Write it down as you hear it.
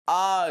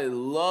I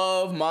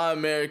love my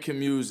American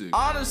music.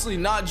 Honestly,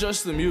 not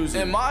just the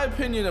music. In my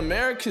opinion,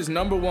 America's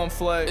 #1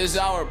 flex is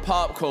our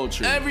pop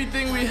culture.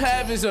 Everything we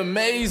have is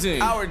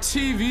amazing. Our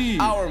TV,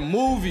 our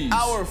movies,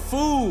 our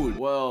food.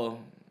 Well,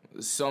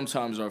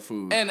 sometimes our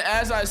food. And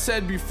as I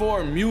said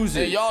before,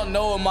 music. And y'all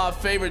know what my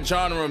favorite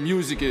genre of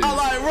music is. I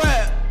like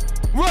rap,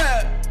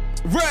 rap,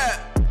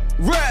 rap,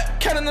 rap.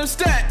 Counting them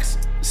stacks,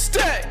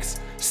 stacks,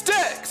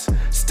 stacks,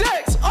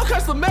 stacks.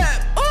 Across the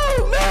map.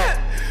 Oh, map,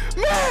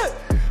 map.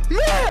 Man,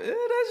 yeah,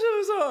 that shit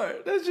was hard.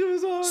 That shit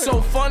was hard. So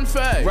fun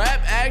fact,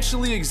 rap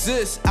actually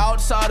exists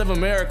outside of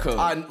America.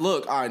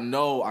 I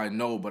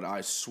know, but I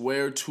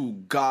swear to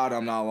God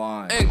I'm not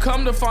lying. And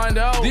come to find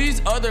out,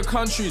 these other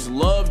countries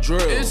love drill.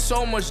 There's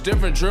so much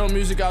different drill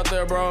music out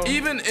there, bro.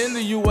 Even in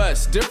the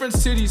US, different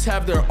cities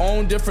have their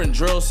own different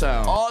drill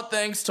sound. All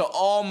thanks to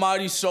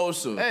almighty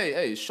Sosa.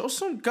 Hey, show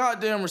some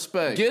goddamn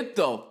respect. Get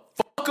the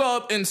fuck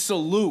up and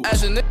salute.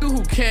 As a nigga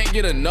who can't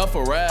get enough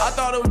of rap, I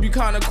thought it would be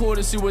kind of cool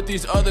to see what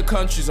these other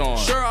countries on.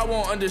 Sure, I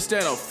won't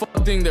understand a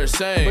fuck thing they're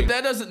saying,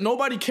 but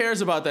nobody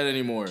cares about that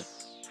anymore.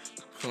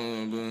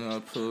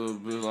 I put a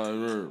bit like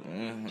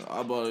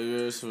I bought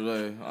it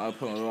yesterday. I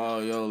put it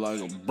all yellow like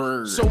a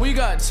bird. So we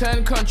got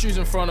 10 countries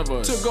in front of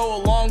us. To go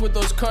along with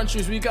those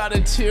countries, we got a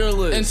tier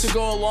list. And to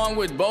go along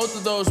with both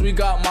of those, we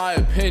got my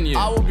opinion.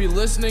 I will be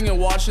listening and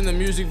watching the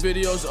music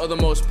videos of the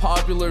most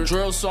popular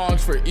drill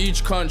songs for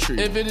each country.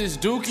 If it is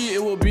dookie,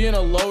 it will be in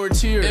a lower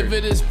tier. If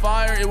it is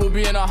fire, it will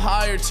be in a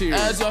higher tier.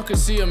 As y'all can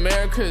see,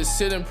 America is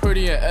sitting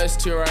pretty in S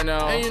tier right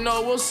now. And you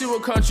know, we'll see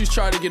what countries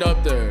try to get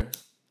up there.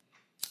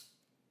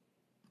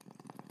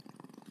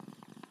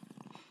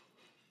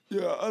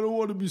 Yeah, I don't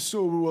want to be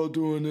sober while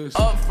doing this.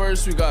 Up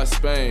first, we got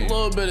Spain. A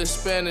little bit of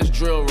Spanish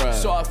drill rap.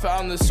 So I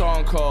found this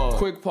song called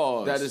Quick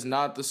Pause. That is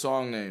not the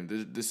song name.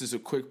 This is a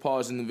quick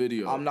pause in the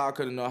video. I'm not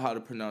going to know how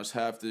to pronounce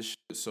half this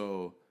shit,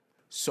 so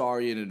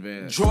sorry in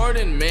advance.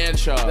 Jordan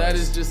Manchas. That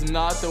is just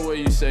not the way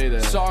you say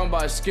that. Song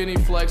by Skinny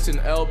Flex and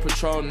El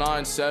Patron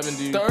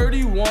 970.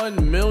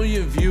 31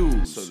 million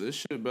views. So this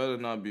shit better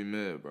not be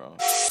mid, bro.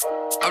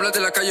 Hablas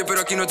de la calle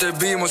pero aquí no te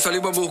vimos.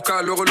 Salimos a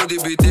buscar, luego lo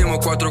dividimos.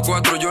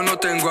 4-4, yo no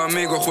tengo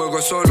amigos. Juego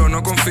solo,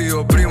 no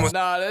confío, primos.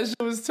 Nah, that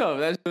shit was tough.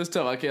 That shit was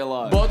tough, I can't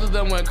lie. Both of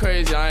them went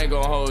crazy, I ain't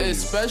gonna hold you.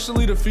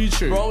 Especially the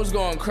feature. Bro was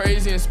going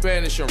crazy in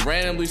Spanish and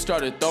randomly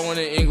started throwing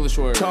in English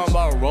words. Talking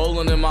about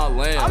rolling in my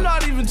land. I'm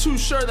not even too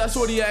sure that's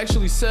what he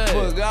actually said.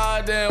 But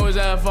goddamn was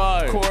that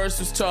fire. Chorus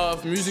was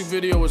tough, music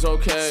video was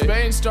okay.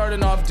 Spain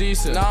starting off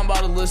decent. Now I'm about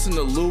to listen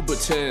to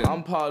Louboutin.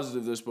 I'm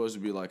positive there's supposed to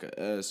be like a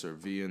S or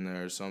V in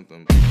there or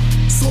something.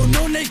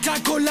 Sono nel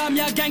caco la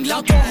mia gang,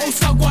 la tua house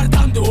sta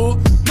guardando.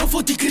 Non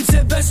fotti clip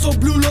se vesto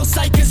blu, lo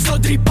sai che sto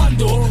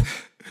drippando.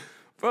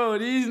 Bro,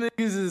 these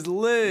niggas is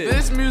lit.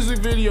 This music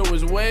video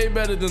was way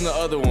better than the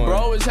other one.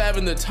 Bro is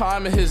having the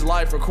time of his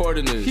life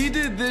recording this. He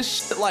did this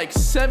shit like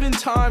 7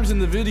 times in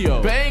the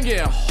video. Banging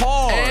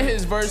hard. And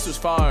his verse was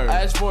fire.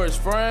 As for his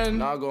friend,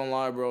 not gonna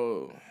lie,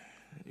 bro,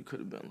 you could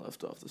have been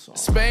left off the song.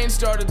 Spain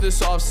started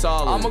this off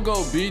solid. I'ma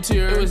go B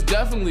tier. It was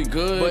definitely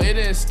good, but it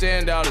didn't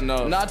stand out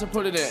enough. Not to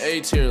put it in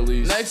A tier at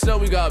least. Next up,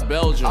 we got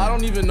Belgium. I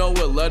don't even know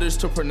what letters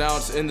to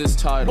pronounce in this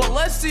title. But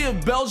let's see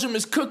if Belgium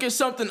is cooking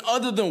something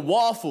other than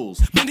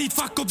waffles. Ben niet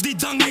vaak op die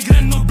dang, ik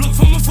ren op blok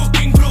van mijn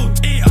fucking brood.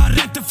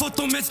 Arrête de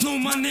foto met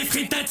Snowman, heeft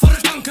geen tijd voor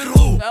een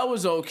kankerrol. That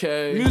was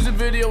okay. Music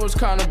video was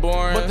kind of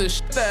boring, but the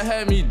shit that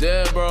had me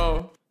dead,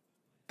 bro,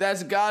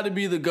 that's gotta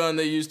be the gun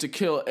they used to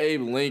kill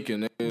Abe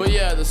Lincoln. But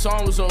yeah, the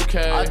song was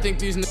okay. I think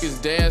these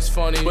niggas dance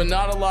funny, but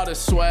not a lot of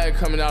swag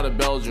coming out of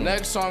Belgium.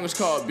 Next song is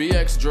called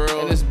BX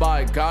Drill, and it's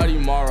by Gotti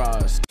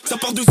Maras. Ça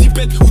part de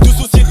zipette ou de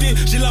société.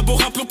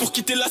 J'élabore un plan pour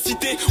quitter la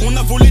cité. On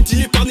a volé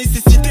dîner par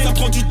nécessité. Ça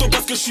prend du temps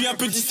parce que je suis un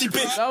peu dissipé.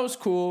 That was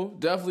cool.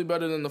 Definitely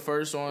better than the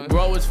first one.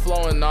 Bro, it's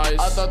flowing nice.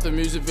 I thought the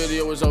music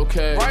video was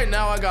okay. Right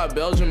now, I got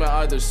Belgium at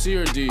either C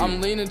or D.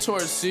 I'm leaning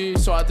towards C,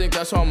 so I think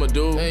that's what I'm gonna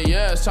do. And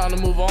yeah, it's time to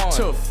move on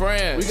to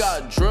France. We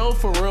got Drill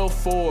For Real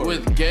 4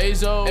 with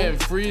Gazo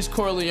and Freeze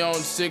Corleone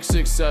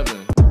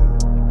 667.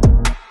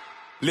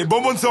 Les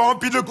bonbons sont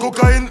remplis de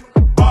cocaïne.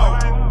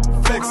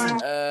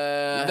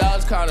 That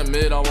was kind of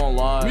mid, I won't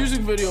lie.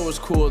 Music video was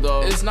cool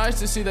though. It's nice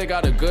to see they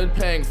got a good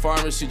paying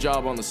pharmacy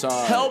job on the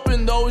side.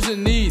 Helping those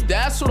in need,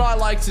 that's what I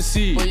like to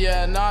see. But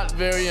yeah, not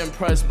very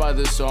impressed by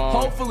this song.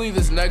 Hopefully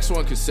this next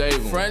one can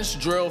save them. French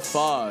Drill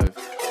 5.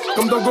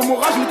 Comme dans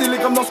Gomorrah, je me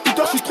télégramme dans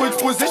scooter, je suis trop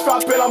exposé, je fais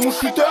appel à mon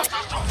shooter.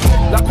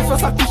 La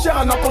confiance a plus cher,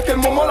 à n'importe quel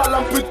moment la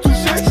lame peut te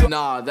toucher.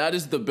 Nah, that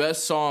is the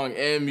best song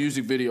and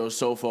music video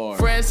so far.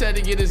 France had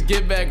to get his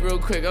get back real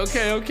quick.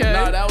 Okay.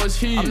 Nah, that was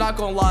heat. I'm not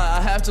gonna lie,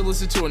 I have to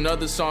listen to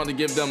another song to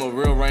give them a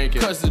real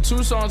ranking. Cause the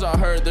 2 songs I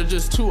heard, they're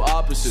just too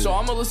opposite. So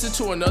I'm gonna listen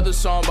to another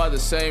song by the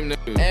same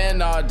nigga. And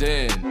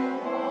Nadine.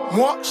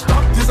 Moi,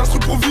 j'tape des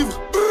instruments pour vivre.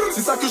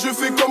 C'est ça que je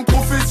fais comme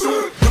profession.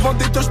 Devant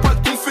des touches, pas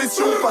de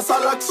confession. Passe à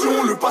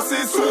l'action, le passé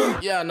est sombre.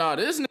 Yeah, nah,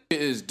 this nigga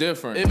is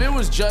different. If it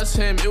was just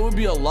him, it would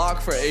be a lock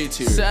for A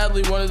tier.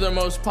 Sadly, one of their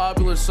most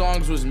popular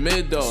songs was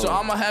mid though, so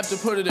I'ma have to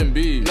put it in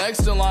B.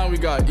 Next in line, we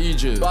got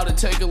Egypt. About to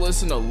take a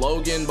listen to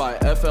Logan by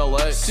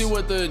FLX. See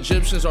what the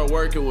Egyptians are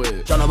working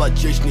with.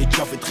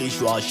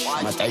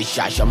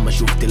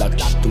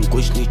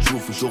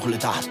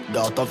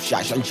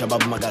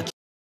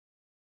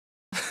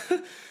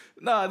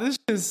 Nah, this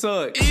shit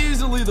sucks.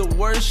 Easily the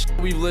worst shit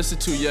we've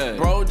listened to yet.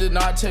 Bro did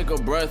not take a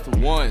breath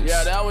once.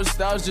 Yeah, that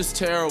was just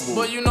terrible.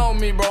 But you know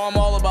me, bro, I'm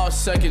all about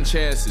second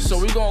chances. So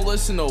we gonna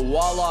listen to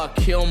Walla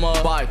Kilma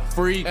by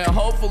Freak, and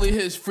hopefully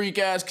his freak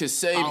ass could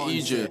save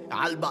Egypt.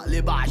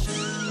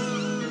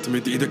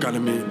 تمد ايدك على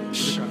مين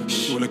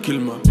ولا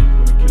كلمة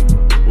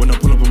وانا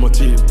pull up on my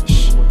team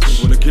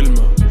ولا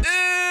كلمة.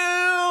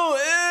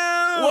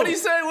 What'd he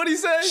say? What'd he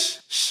say?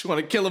 Shh,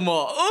 wanna kill them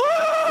all.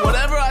 Ooh!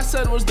 Whatever I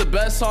said was the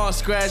best song,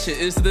 scratch it,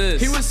 it's this.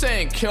 He was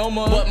saying kill 'em,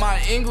 but my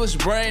English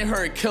brain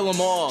heard kill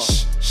 'em all.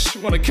 Shh,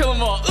 wanna kill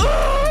 'em all.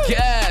 Ooh!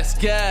 Gas,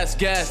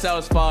 that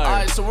was fire.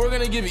 Alright, so we're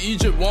gonna give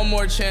Egypt one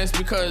more chance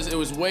because it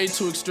was way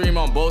too extreme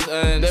on both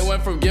ends. They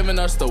went from giving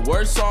us the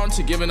worst song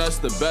to giving us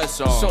the best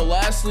song. So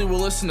lastly,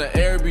 we'll listen to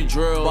Arabic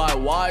Drill by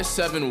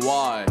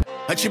Y7Y.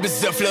 هادشي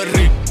بزاف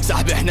للريب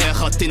صاحبي حنايا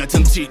خاطينا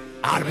تمثيل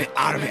عربي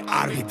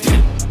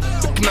ديل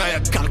بكنايا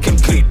كالكن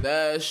كريب.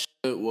 That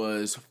shit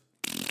was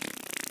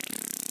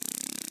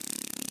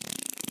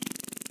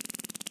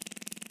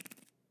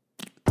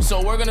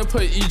so we're gonna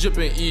put Egypt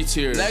in E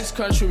tier. Next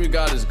country we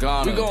got is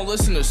Ghana. We're gonna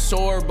listen to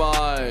Soar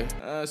by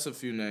that's a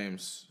few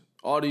names.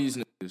 All these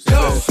niggas.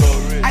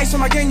 Ice on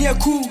my gang, yeah,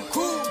 cool.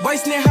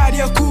 Boys near hard,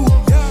 yeah, cool.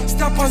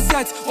 Step on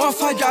set, one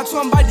fight got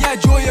somebody, yeah,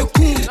 joy, yeah,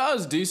 cool. That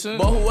was decent.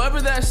 But whoever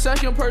that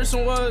second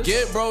person was,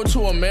 get bro to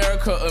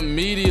America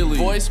immediately.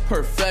 Voice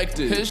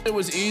perfected. His shit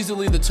was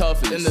easily the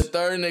toughest. And the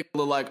third nigga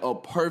looked like a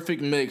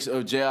perfect mix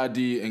of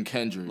JID and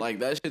Kendrick. Like,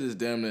 that shit is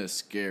damn near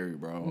scary,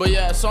 bro. But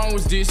yeah, song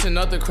was decent,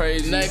 nothing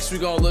crazy. Next, we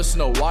gonna listen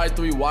to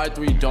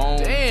Y3 Dome.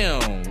 Damn,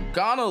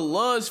 Ghana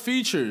loves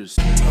features.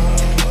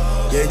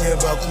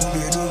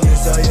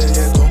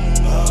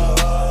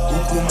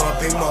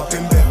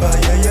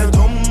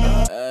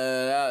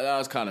 That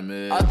was kind of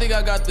mid. I think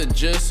I got the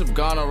gist of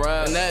Ghana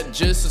rap, and that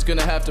gist is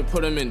gonna have to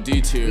put him in D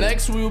tier.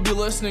 Next, we will be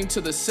listening to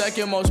the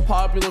second most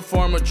popular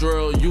form of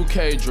drill,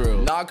 UK drill.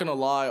 Not gonna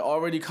lie,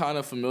 already kind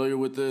of familiar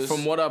with this.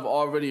 From what I've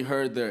already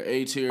heard, they're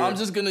A tier. I'm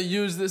just gonna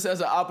use this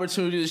as an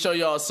opportunity to show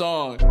y'all a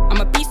song. I'm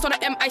a beast on the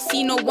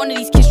MIC, no one of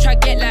these kids try to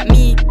get like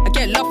me. I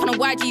get love from the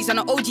YGs and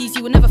the OGs,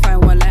 you will never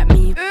find one like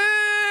me.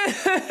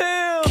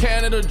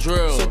 Canada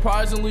drill.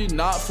 Surprisingly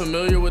not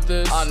familiar with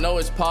this. I know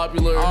it's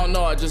popular. I don't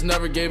know, I just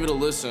never gave it a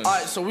listen.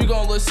 Alright, so we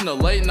gonna listen to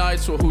Late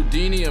Nights with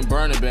Houdini and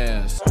Burna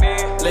Bands.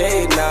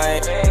 Late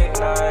night,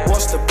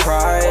 what's the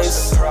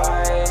price?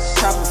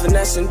 Trapping,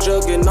 finessing,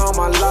 jugging all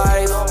my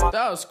life.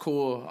 That was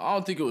cool. I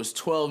don't think it was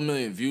 12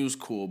 million views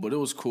cool, but it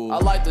was cool. I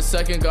like the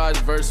second guy's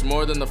verse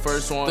more than the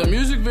first one. The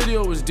music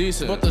video was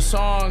decent, but the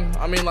song,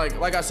 I mean,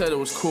 like I said, it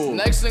was cool.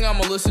 Next thing I'm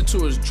gonna listen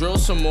to is Drill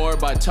Some More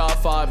by Top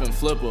 5 and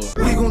Flipper.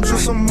 We gon' drill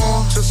some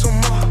more,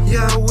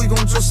 yeah, we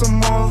gon' drill some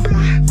more.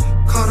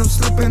 Caught him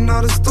slipping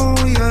out of store,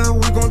 yeah,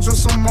 we gon' drill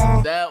some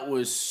more. That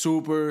was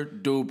super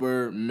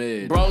duper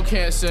mid. Bro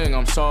can't sing,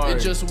 I'm sorry. It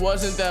just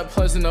wasn't that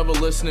pleasant of a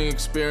listening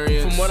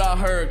experience. From what I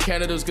heard,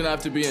 Canada's gonna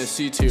have to be in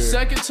C tier.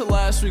 Second to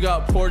last, we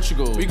got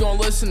Portugal. We gonna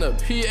listen to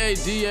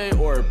PADA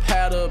or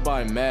Pada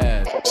by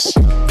Mad.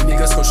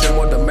 Niggas com shame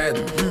on the mad.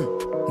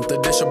 Não te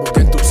deixa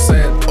porque tu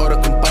sad. Hora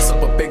que passa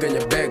pra pegar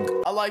minha bag.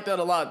 I like that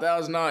a lot, that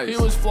was nice. He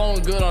was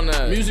flowing good on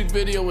that. Music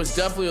video was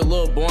definitely a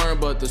little boring,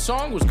 but the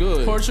song was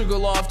good.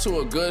 Portugal off to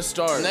a good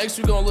start. Next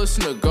we gonna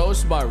listen to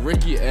Ghost by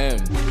Ricky M.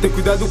 Tem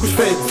cuidado com os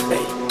feitos,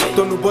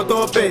 tô no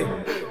botão a pé.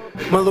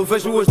 Mal eu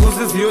vejo as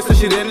luzes e ouço as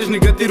sirenes,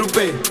 nigga tira o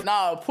pé.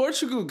 Nah,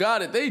 Portugal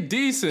got it, they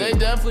decent. They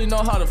definitely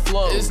know how to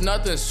flow. It's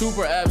nothing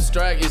super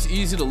abstract, it's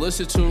easy to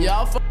listen to. Yeah,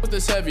 I'll fuck with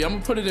this heavy, I'm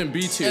gonna put it in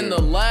B tier. And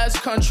the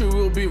last country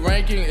we'll be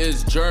ranking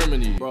is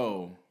Germany.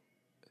 Bro,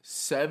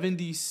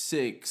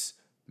 76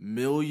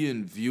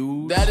 million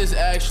views? That is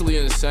actually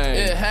insane.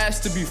 It has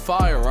to be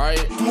fire,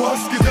 right? Du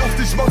hast gedacht,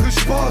 ich mache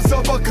Spaß,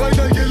 aber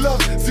keiner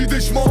gelacht. Sieh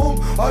dich mal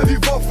all die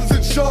Waffen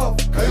sind scharf.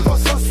 Hey,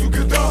 was hast du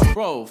gedacht?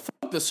 Bro,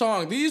 fuck the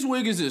song. These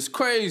wiggas is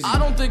crazy. I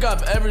don't think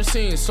I've ever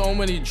seen so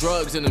many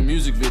drugs in a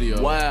music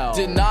video. Wow.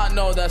 Did not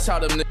know that's how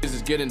them niggas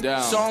is getting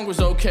down. Song was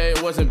okay,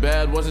 it wasn't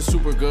bad, wasn't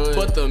super good.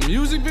 But the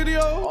music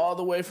video, all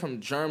the way from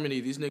Germany,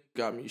 these niggas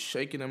got me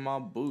shaking in my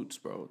boots,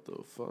 bro. What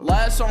the fuck?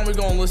 Last song we're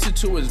gonna listen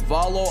to is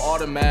Valo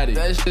Automatic.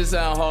 That shit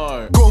sound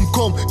hard.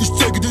 Komm, ich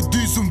zeige dir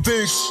diesen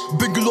Weg.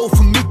 Bin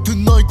gelaufen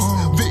Midnight.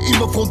 Wie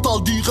immer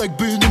frontal direkt,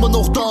 bin immer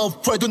noch da auf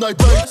Friday Night.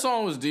 That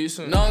song was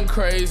decent. Nothing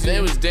crazy.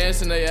 They was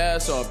dancing their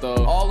ass off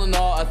though. All in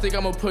all, I think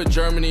I'm gonna put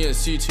Germany in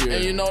C tier.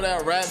 And you know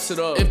that wraps it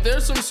up. If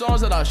there's some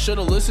songs that I should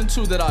have listened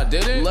to that I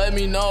didn't, let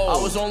me know.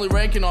 I was only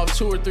ranking off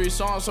 2 or 3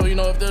 songs, so you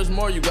know, if there's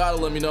more, you gotta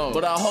let me know.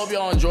 But I hope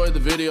y'all enjoyed the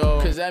video,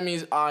 cause that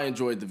means I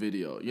enjoyed the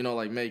video. You know,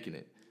 like making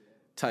it.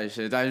 type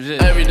shit.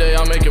 Every day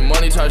I'm making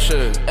money type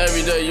shit.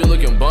 Every day you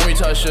looking bummy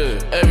type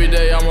shit. Every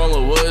day I'm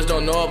rolling woods,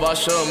 don't know if I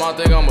should. I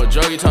think I'm a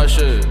druggie type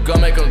shit.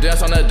 Gonna make them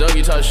dance on that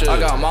Dougie type shit. I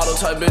got model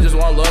type bitches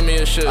wanna love me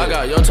and shit. I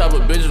got your type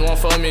of bitches wanna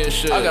fuck me and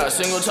shit. I got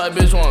single type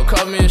bitches wanna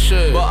cuff me and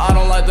shit. But I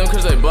don't like them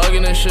cause they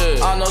bugging and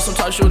shit. I know some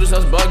type shooters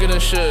that's bugging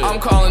and shit. I'm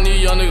calling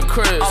these young nigga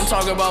Chris. I'm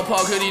talking about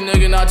Paul Cuddy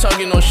nigga not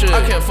talking no shit.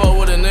 I can't fuck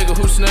with a nigga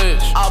who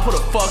snitch. I'll put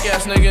a fuck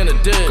ass nigga in the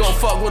ditch. Go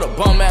fuck with a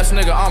bum ass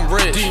nigga, I'm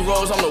rich.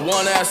 D-Rose, I'm the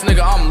one ass nigga,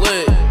 I'm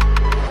lit.